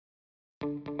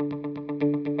What's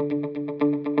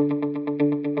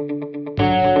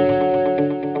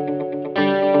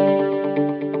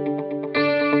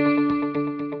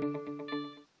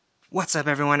up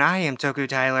everyone, I am Toku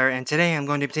Tyler, and today I'm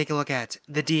going to take a look at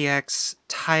the DX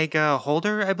Taiga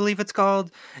holder, I believe it's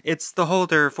called. It's the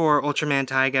holder for Ultraman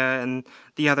Taiga and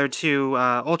the other two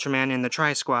Ultraman in the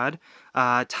Tri-Squad,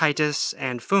 Titus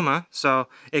and Fuma, so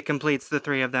it completes the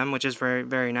three of them, which is very,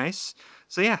 very nice.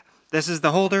 So yeah, this is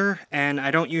the holder, and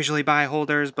I don't usually buy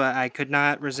holders, but I could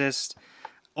not resist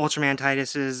Ultraman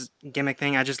Titus's gimmick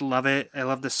thing. I just love it. I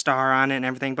love the star on it and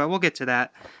everything, but we'll get to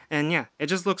that. And yeah, it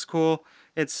just looks cool.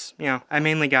 It's, I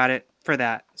mainly got it for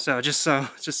that. So just so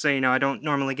you know, I don't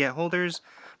normally get holders,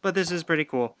 but this is pretty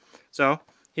cool. So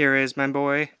here is my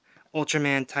boy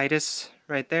Ultraman Titus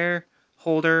right there.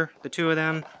 Holder, the two of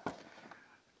them.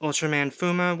 Ultraman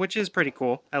Fuma, which is pretty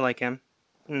cool. I like him.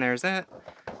 And there's that.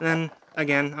 And then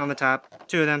again on the top,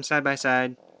 two of them side by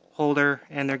side. Holder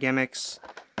and their gimmicks.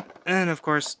 And of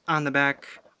course, on the back,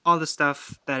 all the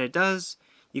stuff that it does.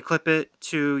 You clip it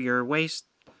to your waist,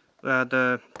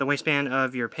 the waistband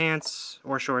of your pants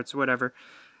or shorts, whatever.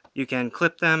 You can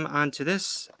clip them onto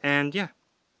this, and yeah.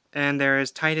 And there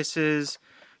is Titus's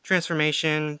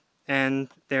transformation, and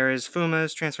there is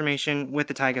Fuma's transformation with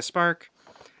the Taiga Spark.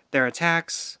 Their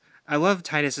attacks. I love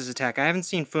Titus's attack. I haven't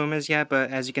seen Fuma's yet,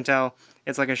 but as you can tell,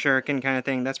 it's like a shuriken kind of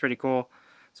thing. That's pretty cool.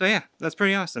 So yeah, that's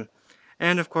pretty awesome.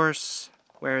 And of course,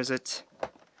 where is it?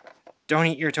 Don't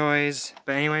eat your toys.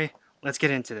 But anyway, let's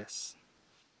get into this.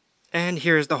 And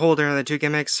here's the holder of the two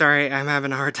gimmicks. Sorry, I'm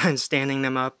having a hard time standing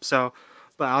them up,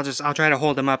 but I'll try to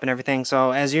hold them up and everything.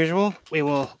 So as usual, we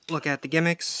will look at the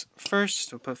gimmicks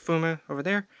first. We'll put Fuma over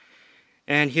there.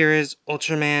 And here is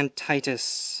Ultraman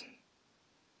Titus.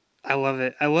 I love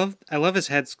it. I love his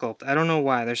head sculpt. I don't know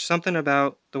why. There's something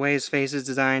about the way his face is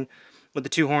designed with the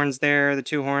two horns there, the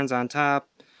two horns on top,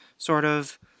 sort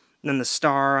of. And then the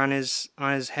star on his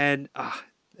head.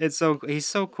 He's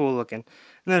so cool looking.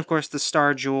 And then of course the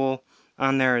star jewel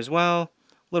on there as well. A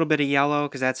little bit of yellow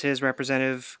because that's his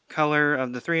representative color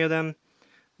of the three of them.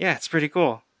 Yeah, it's pretty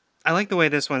cool. I like the way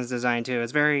this one's designed too.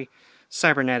 It's very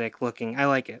cybernetic looking. I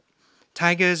like it.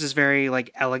 Taiga's is very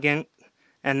like elegant,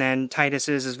 and then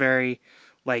Titus's is very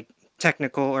like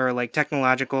technical or like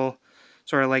technological,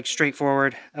 sort of like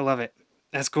straightforward. I love it.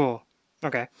 That's cool.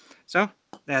 Okay, so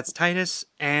that's Titus,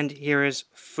 and here is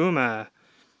Fuma.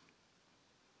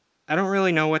 I don't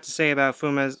really know what to say about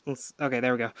Fuma's... Okay,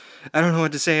 there we go. I don't know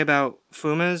what to say about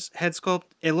Fuma's head sculpt.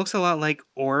 It looks a lot like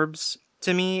Orb's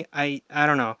to me. I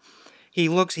don't know. He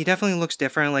definitely looks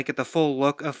different. Like, the full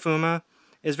look of Fuma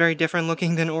is very different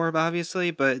looking than Orb,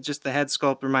 obviously, but just the head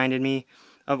sculpt reminded me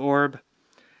of Orb.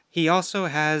 He also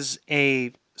has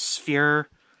a sphere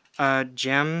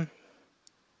gem,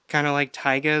 kind of like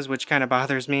Taiga's, which kind of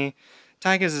bothers me.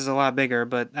 Taiga's is a lot bigger,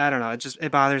 but I don't know.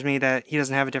 It bothers me that he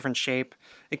doesn't have a different shape.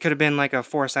 It could have been like a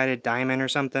four-sided diamond or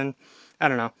something. I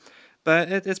don't know. But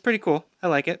it's pretty cool. I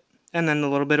like it. And then the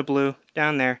little bit of blue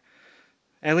down there.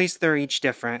 At least they're each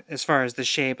different as far as the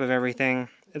shape of everything.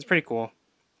 It's pretty cool.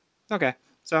 Okay,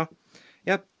 so,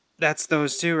 yep, that's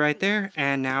those two right there.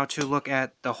 And now to look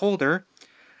at the holder.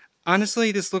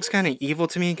 Honestly, this looks kind of evil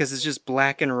to me because it's just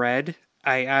black and red.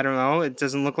 I don't know. It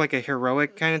doesn't look like a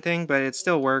heroic kind of thing, but it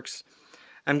still works.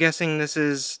 I'm guessing this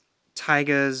is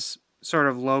Taiga's sort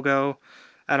of logo.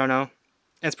 I don't know.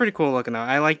 It's pretty cool looking though.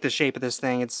 I like the shape of this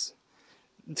thing. It's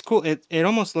cool. It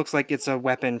almost looks like it's a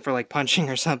weapon for like punching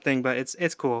or something, but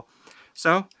it's cool.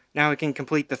 So now we can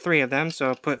complete the three of them.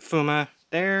 So put Fuma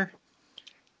there,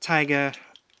 Taiga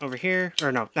over here,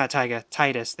 or no, not Taiga,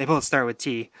 Titus. They both start with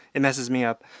T. It messes me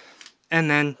up. And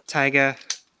then Taiga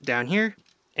down here,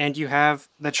 and you have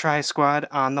the Tri-Squad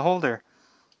on the holder.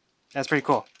 That's pretty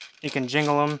cool. You can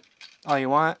jingle them all you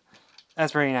want.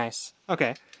 That's pretty nice.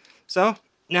 Okay, so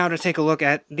now to take a look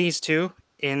at these two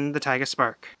in the Taiga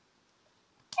Spark.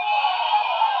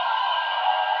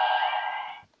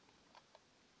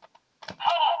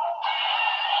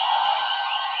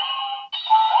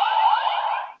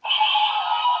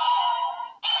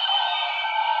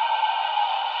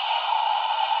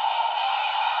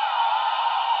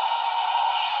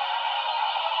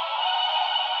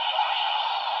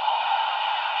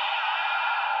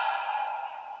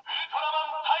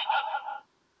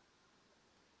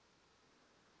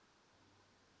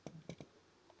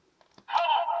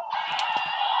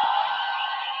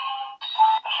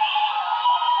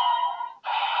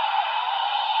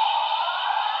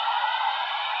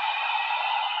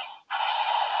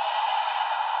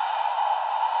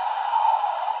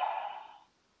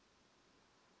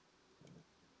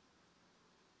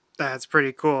 That's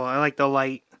pretty cool. I like the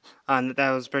light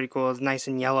That was pretty cool. It was nice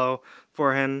and yellow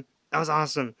for him. That was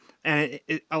awesome. And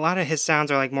a lot of his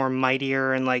sounds are like more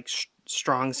mightier and like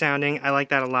strong sounding. I like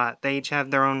that a lot. They each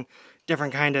have their own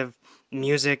different kind of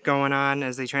music going on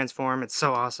as they transform. It's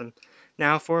so awesome.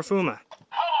 Now for Fuma.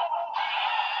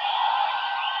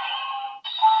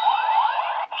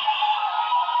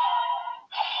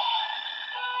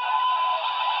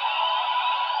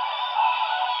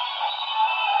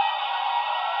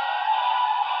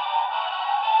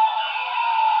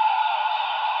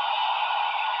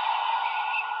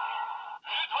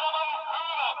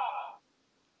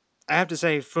 I have to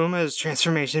say, Fuma's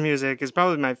transformation music is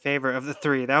probably my favorite of the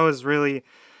three. That was really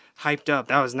hyped up.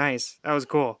 That was nice. That was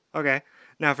cool. Okay,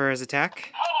 now for his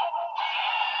attack.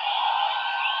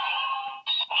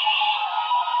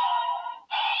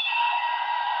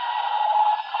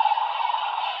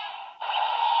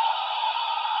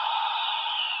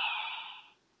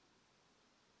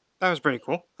 That was pretty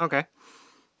cool. Okay.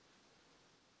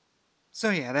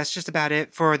 So yeah, that's just about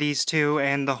it for these two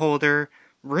and the holder.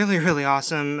 Really, really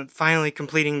awesome. Finally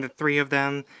completing the three of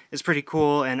them is pretty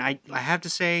cool, and I have to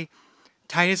say,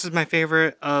 Titus is my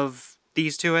favorite of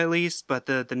these two at least, but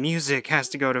the music has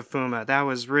to go to Fuma. That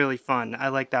was really fun. I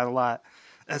like that a lot.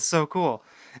 That's so cool.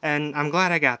 And I'm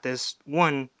glad I got this.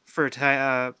 One, for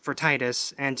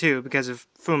Titus, and two, because of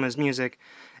Fuma's music.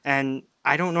 And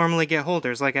I don't normally get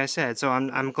holders, like I said, so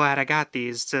I'm glad I got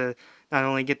these to not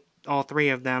only get all three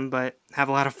of them, but have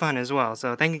a lot of fun as well.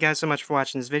 So thank you guys so much for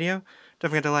watching this video. Don't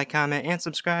forget to like, comment, and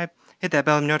subscribe. Hit that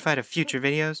bell to be notified of future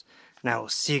videos. And I will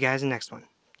see you guys in the next one.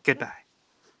 Goodbye.